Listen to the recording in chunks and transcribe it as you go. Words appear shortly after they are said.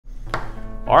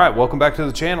All right, welcome back to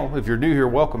the channel. If you're new here,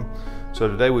 welcome. So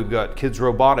today we've got Kidz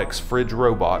Robotix fridge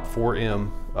robot,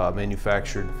 4M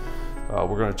manufactured.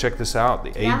 We're going to check this out.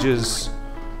 The ages,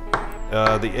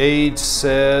 the age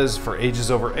says for ages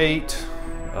over 8,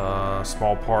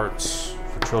 small parts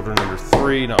for children under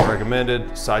 3, not recommended.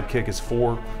 Sidekick is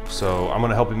 4. So I'm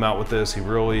going to help him out with this. He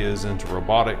really is into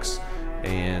robotics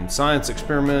and science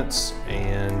experiments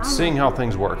and seeing how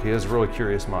things work. He has a really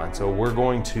curious mind. So we're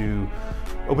going to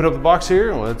open up the box here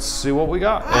and let's see what we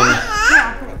got.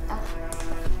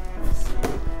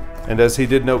 And as he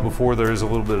did note before, there is a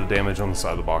little bit of damage on the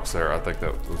side of the box there. I think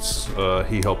that was,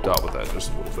 he helped out with that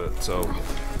just a little bit. So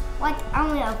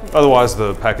otherwise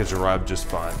the package arrived just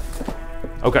fine.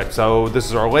 Okay, so this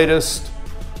is our latest.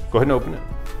 Go ahead and open it.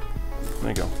 There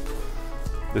you go.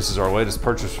 This is our latest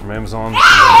purchase from Amazon. This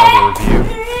is another review.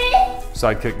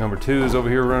 Sidekick number 2 is over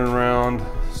here running around,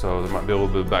 so there might be a little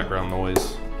bit of background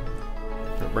noise.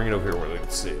 Bring it over here where they can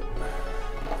see it.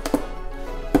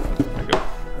 There you go.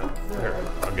 Here,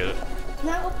 I'll get it. Can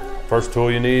I open it? First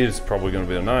tool you need is probably going to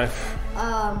be a knife.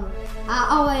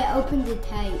 I opened the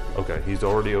tape. Okay, he's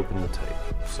already opened the tape,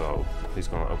 so he's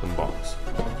going to open the box.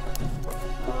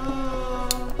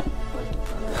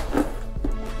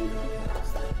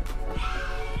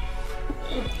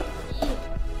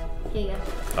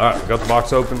 All right, got the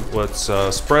box open. Let's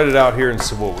spread it out here and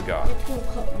see what we got.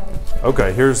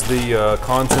 Okay, here's the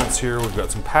contents here. We've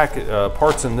got some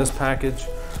parts in this package.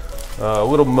 A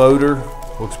little motor,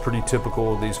 looks pretty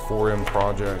typical of these 4M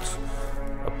projects.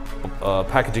 A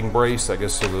packaging brace, I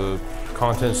guess, so the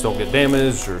contents don't get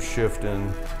damaged or shift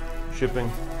in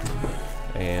shipping.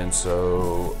 And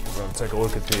so we're gonna take a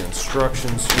look at the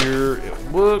instructions here.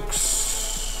 It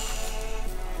looks,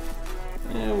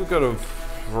 yeah, we've got a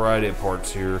variety of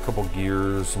parts here, a couple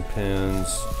gears and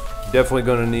pins. Definitely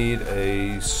going to need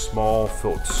a small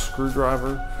Phillips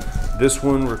screwdriver. This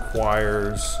one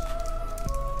requires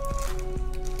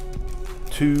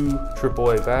 2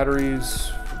 AAA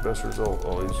batteries. For best result,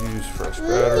 always use fresh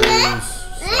batteries.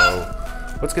 So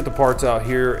let's get the parts out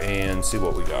here and see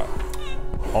what we got.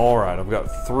 All right, I've got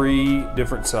 3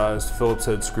 different sized Phillips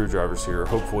head screwdrivers here.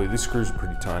 Hopefully, these screws are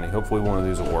pretty tiny. Hopefully one of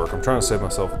these will work. I'm trying to save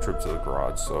myself a trip to the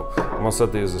garage, so I'm gonna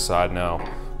set these aside now.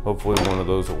 Hopefully one of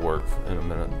those will work in a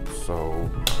minute. So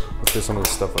let's get some of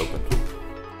this stuff open.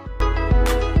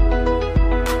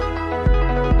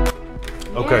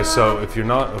 Okay, so if you're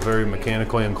not a very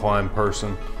mechanically inclined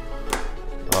person,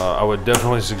 I would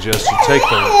definitely suggest you take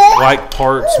the like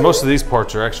parts. Most of these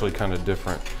parts are actually kind of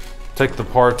different. Take the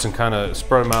parts and kind of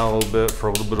spread them out a little bit for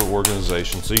a little bit of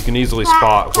organization so you can easily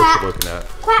spot what you're looking at.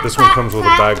 This one comes with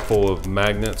a bag full of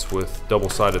magnets with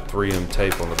double-sided 3M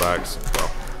tape on the back.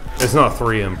 Well, it's not a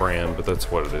 3M brand, but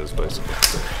that's what it is basically.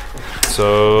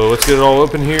 So let's get it all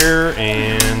open here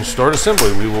and start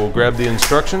assembly. We will grab the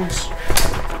instructions.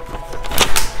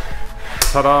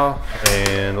 Ta-da!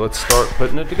 And let's start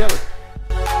putting it together.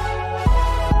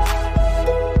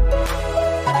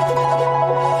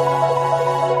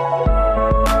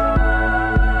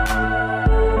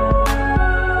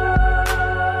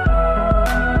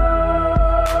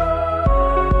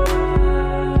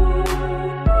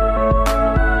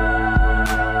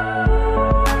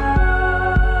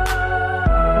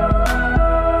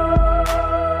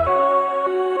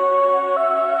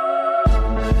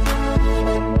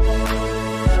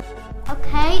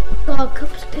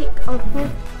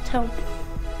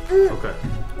 Okay,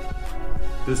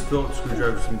 this Phillips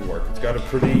screwdriver seems to work. It's got a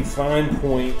pretty fine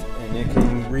point and it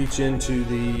can reach into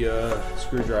the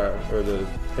screwdriver, or the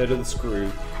head of the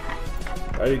screw.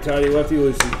 Righty tighty, lefty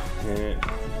loosey, and it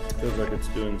feels like it's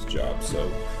doing its job.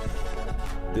 So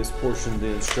this portion of the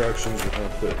instructions, we're going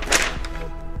to put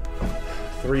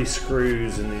 3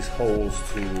 screws in these holes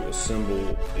to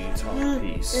assemble the top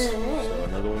piece. So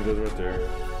another one goes right there.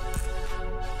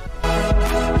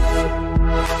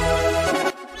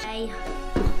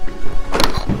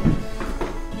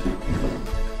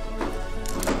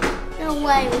 No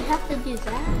way, we have to do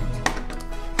that.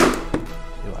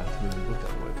 You'll have to move it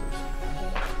that way first.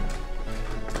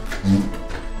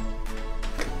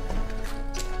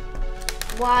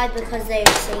 Why? Because they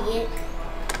see it?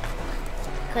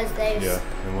 Because they... Yeah,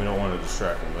 and we don't want to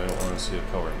distract them. They don't want to see a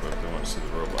coloring book. They want to see the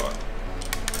robot.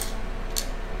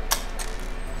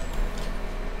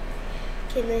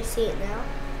 Can they see it now?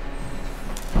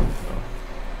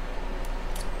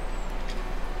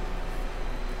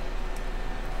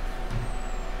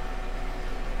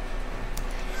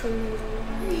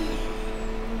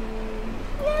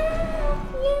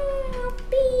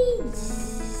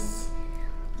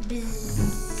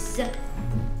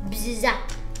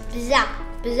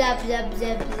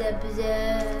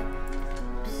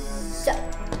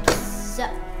 Bzz.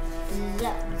 up, biz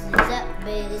up, biz up,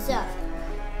 biz up.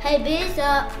 Hey, biz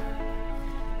up.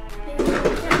 Biz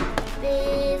up,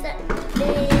 biz up.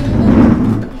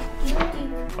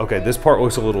 Okay, this part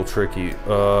looks a little tricky.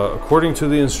 According to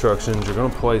the instructions, you're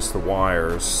going to place the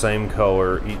wires same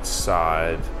color each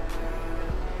side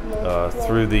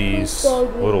through these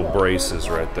little braces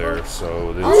right there.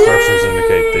 So the instructions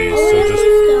indicate these. So just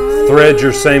thread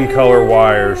your same color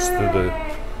wires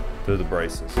through the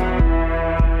braces.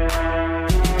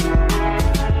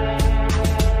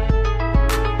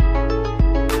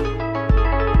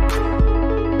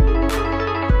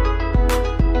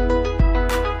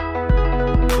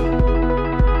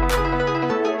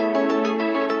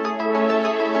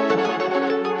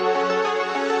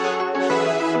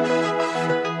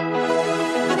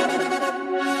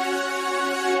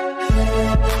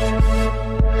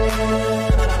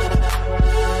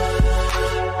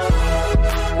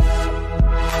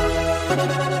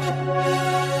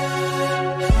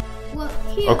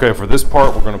 Okay, for this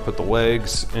part, we're going to put the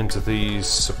legs into these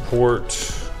support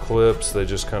clips. They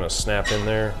just kind of snap in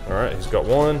there. All right, he's got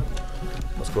one.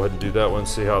 Let's go ahead and do that one.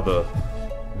 See how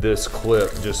this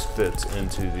clip just fits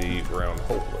into the round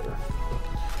hole there.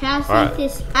 Can I see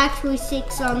this actually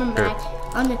sticks on the back?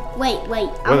 On the wait.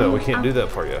 We can't do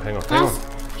that part yet. Hang on.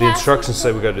 The instructions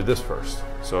say we got to do this first.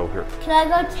 So here. Can I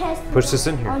go test? Push this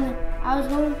in here. I was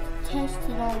going to test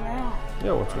it on that.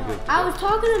 Yeah, once we get. I was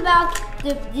talking about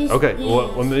this. Okay,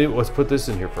 well, let's put this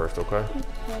in here first, okay? Okay.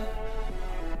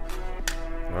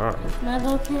 All right. Can I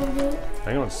go do it?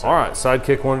 Hang on. All right,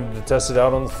 Sidekick wanted to test it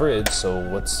out on the fridge, so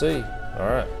let's see. All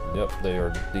right. Yep,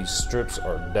 these strips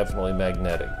are definitely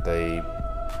magnetic. They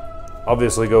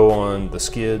obviously go on the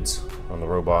skids on the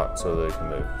robot so they can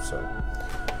move. So.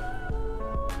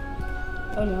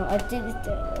 Oh no, I did it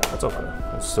there. That's okay.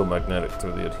 It's still magnetic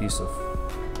through the adhesive.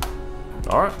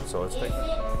 All right, so let's take it.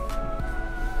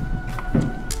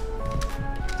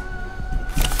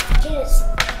 Yes.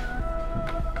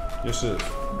 Yes, it is.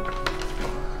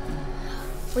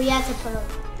 We have to put them.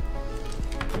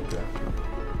 Okay.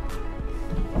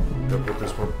 Gotta put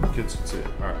this where kids can see it.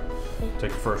 All right.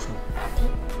 Take the first one. Okay.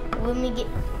 Let me get.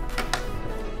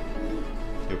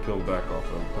 You'll peel the back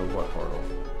off and peel the white part off.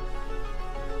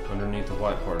 Underneath the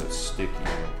white part, it's sticky. I'm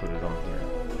gonna put it on here.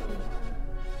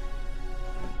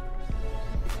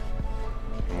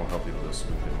 I'm gonna help you with this so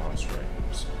we can demonstrate.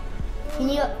 So. Can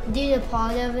you do the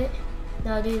part of it?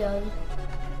 No, do the other.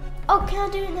 Oh, can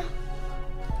I do it now?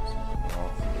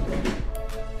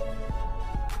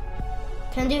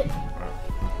 Can I do it? Right.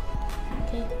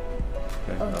 Okay.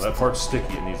 Okay. Now that part's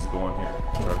sticky. It needs to go on here.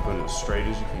 Try to put it as straight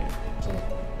as you can. Okay.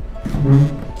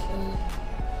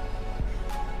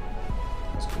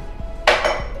 That's good.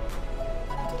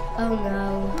 Oh no.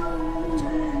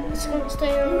 It's gonna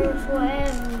stay on there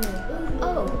forever.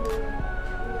 Oh.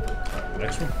 Right,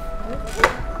 next one.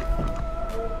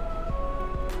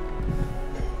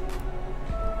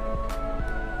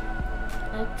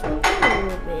 I took a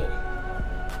little bit.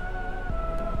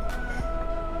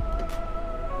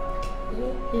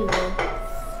 Here we go.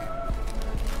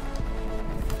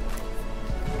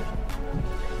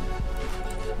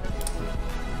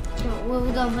 Where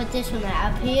we gonna put this one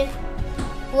up here?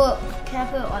 Well, can I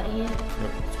put it right here?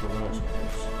 Yep, let's put the next one.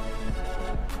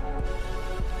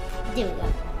 There we go.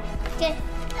 Okay.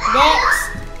 Next.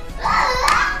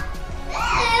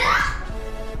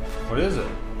 What is it?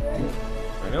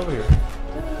 Right over here.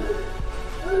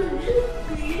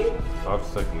 I'll have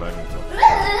to take the magnet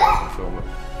off and film it.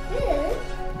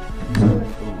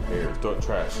 Ooh, here, throw it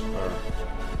trash. Or,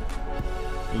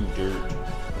 ooh, dirt.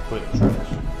 Put it in trash.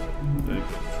 There you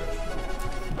put it in trash.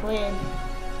 When?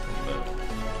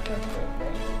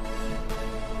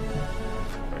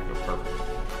 There you go, perfect.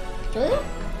 Good?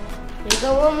 We go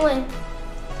one way. I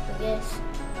guess.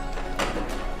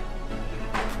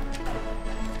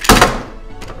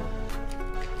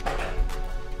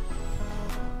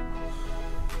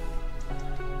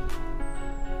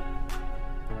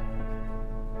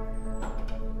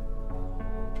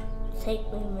 Take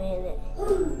me a minute.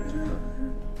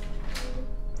 I'm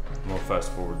gonna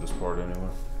fast forward this part anyway,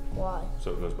 Why?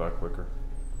 so it goes back quicker.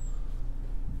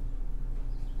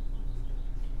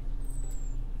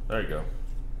 There you go.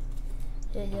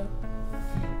 There you go.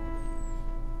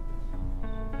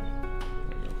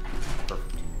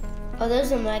 Perfect. Oh,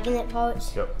 those are magnet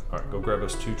parts? Yep. All right, go grab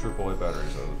us 2 AAA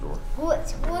batteries out of the door.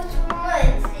 Which ones?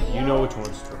 You know which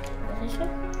one's AAA. This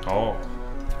one? Oh.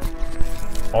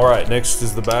 All right, next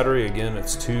is the battery. Again,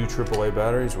 it's 2 AAA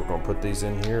batteries. We're gonna put these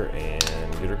in here and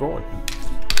get her going.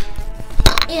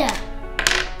 Yeah.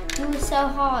 You were so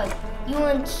hard. You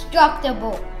were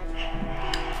indestructible. Turn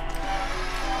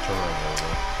around a little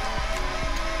bit.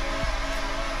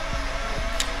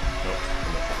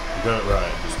 Got it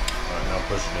right. Just, all right, now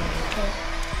push it in there. Okay.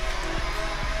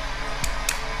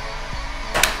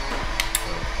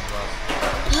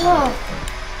 Oh.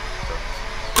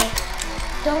 Okay.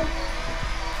 Don't.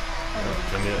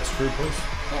 Give me that screw, please.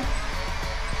 Yeah.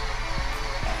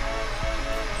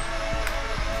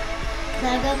 Can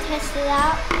I go test it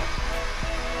out?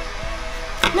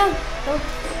 No. Don't.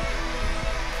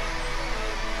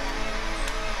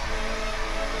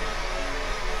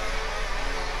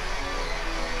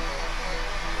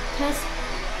 Test.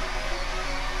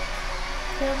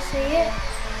 Can I see it?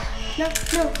 No.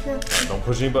 Don't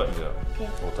push any buttons out. Okay.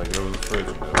 We'll take it over to the fridge.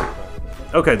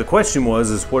 Okay, the question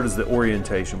was, what is the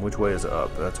orientation? Which way is it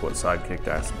up? That's what Sidekick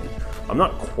asked me. I'm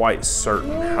not quite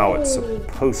certain how it's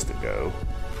supposed to go.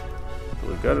 But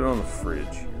we got it on the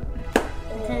fridge.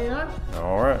 Turn it on?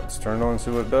 All right, let's turn it on and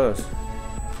see what it does.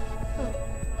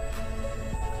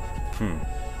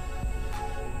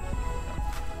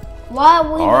 Why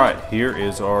we All right, here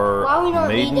is our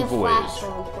maiden voyage.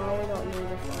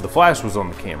 The The flash was on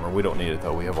the camera. We don't need it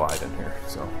though. We have light in here,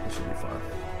 so it should be fine.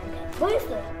 What is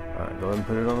it? All right, go ahead and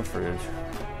put it on the fridge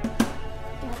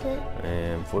That's it.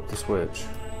 and flip the switch.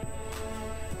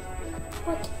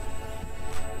 What?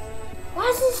 Why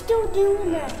is it still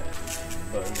doing that?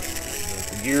 But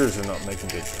the gears are not making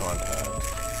good contact.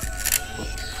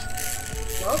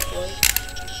 Mostly.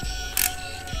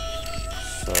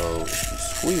 So if you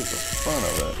squeeze the front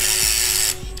of it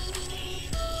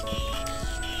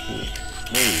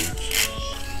moves.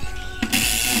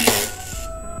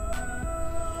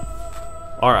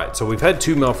 All right, so we've had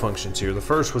two malfunctions here. The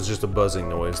first was just a buzzing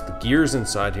noise. The gears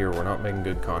inside here were not making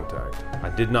good contact. I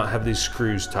did not have these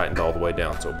screws tightened all the way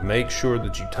down, so make sure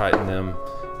that you tighten them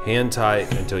hand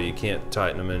tight until you can't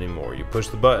tighten them anymore. You push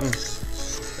the button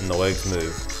and the legs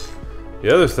move.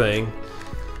 The other thing,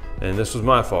 and this was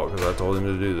my fault because I told him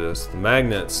to do this, the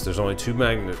magnets, there's only two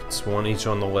magnets, one each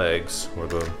on the legs, or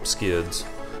the skids,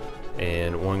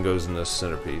 and one goes in this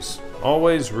centerpiece.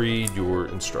 Always read your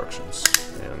instructions,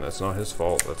 and that's not his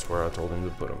fault. That's where I told him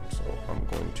to put them. So I'm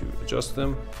going to adjust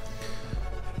them,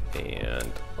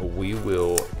 and we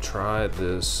will try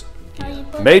this again.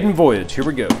 Maiden voyage, here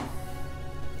we go.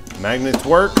 Magnets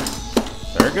work,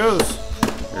 there it goes.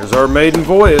 Here's our maiden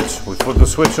voyage. We flip the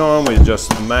switch on, we adjust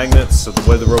the magnets so the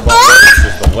way the robot works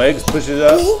is the legs push it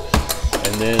up,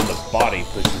 and then the body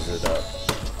pushes it up.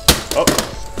 Oh.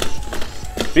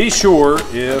 Be sure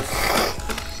if,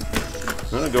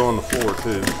 I'm gonna go on the floor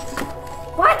too.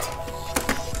 What?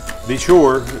 Be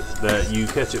sure that you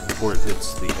catch it before it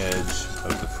hits the edge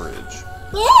of the fridge.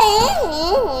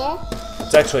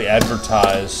 It's actually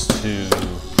advertised to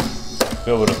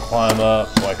be able to climb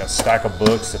up like a stack of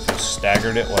books if you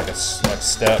staggered it like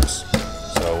steps.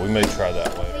 So we may try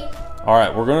that later. All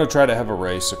right, we're gonna try to have a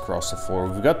race across the floor.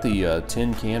 We've got the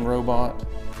tin can robot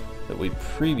that we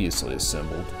previously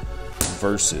assembled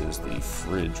versus the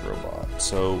fridge robot.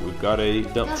 So we've got a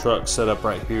dump truck set up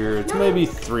right here. It's maybe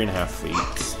 3.5 feet,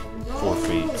 4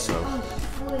 feet, so.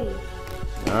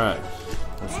 All right,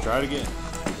 let's try it again.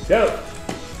 Go.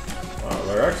 Wow,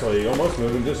 they're actually almost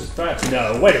moving just as fast.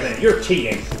 No, wait a minute, you're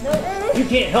cheating. You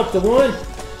can't help the one.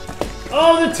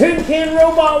 Oh, the tin can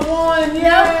robot won,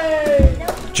 yay!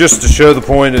 Just to show the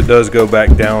point, it does go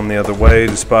back down the other way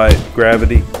despite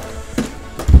gravity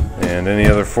and any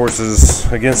other forces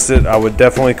against it. I would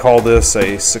definitely call this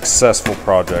a successful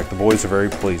project. The boys are very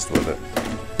pleased with it.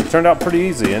 It turned out pretty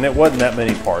easy, and it wasn't that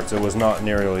many parts. It was not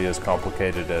nearly as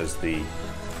complicated as the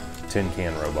tin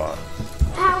can robot.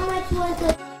 How much was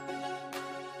it?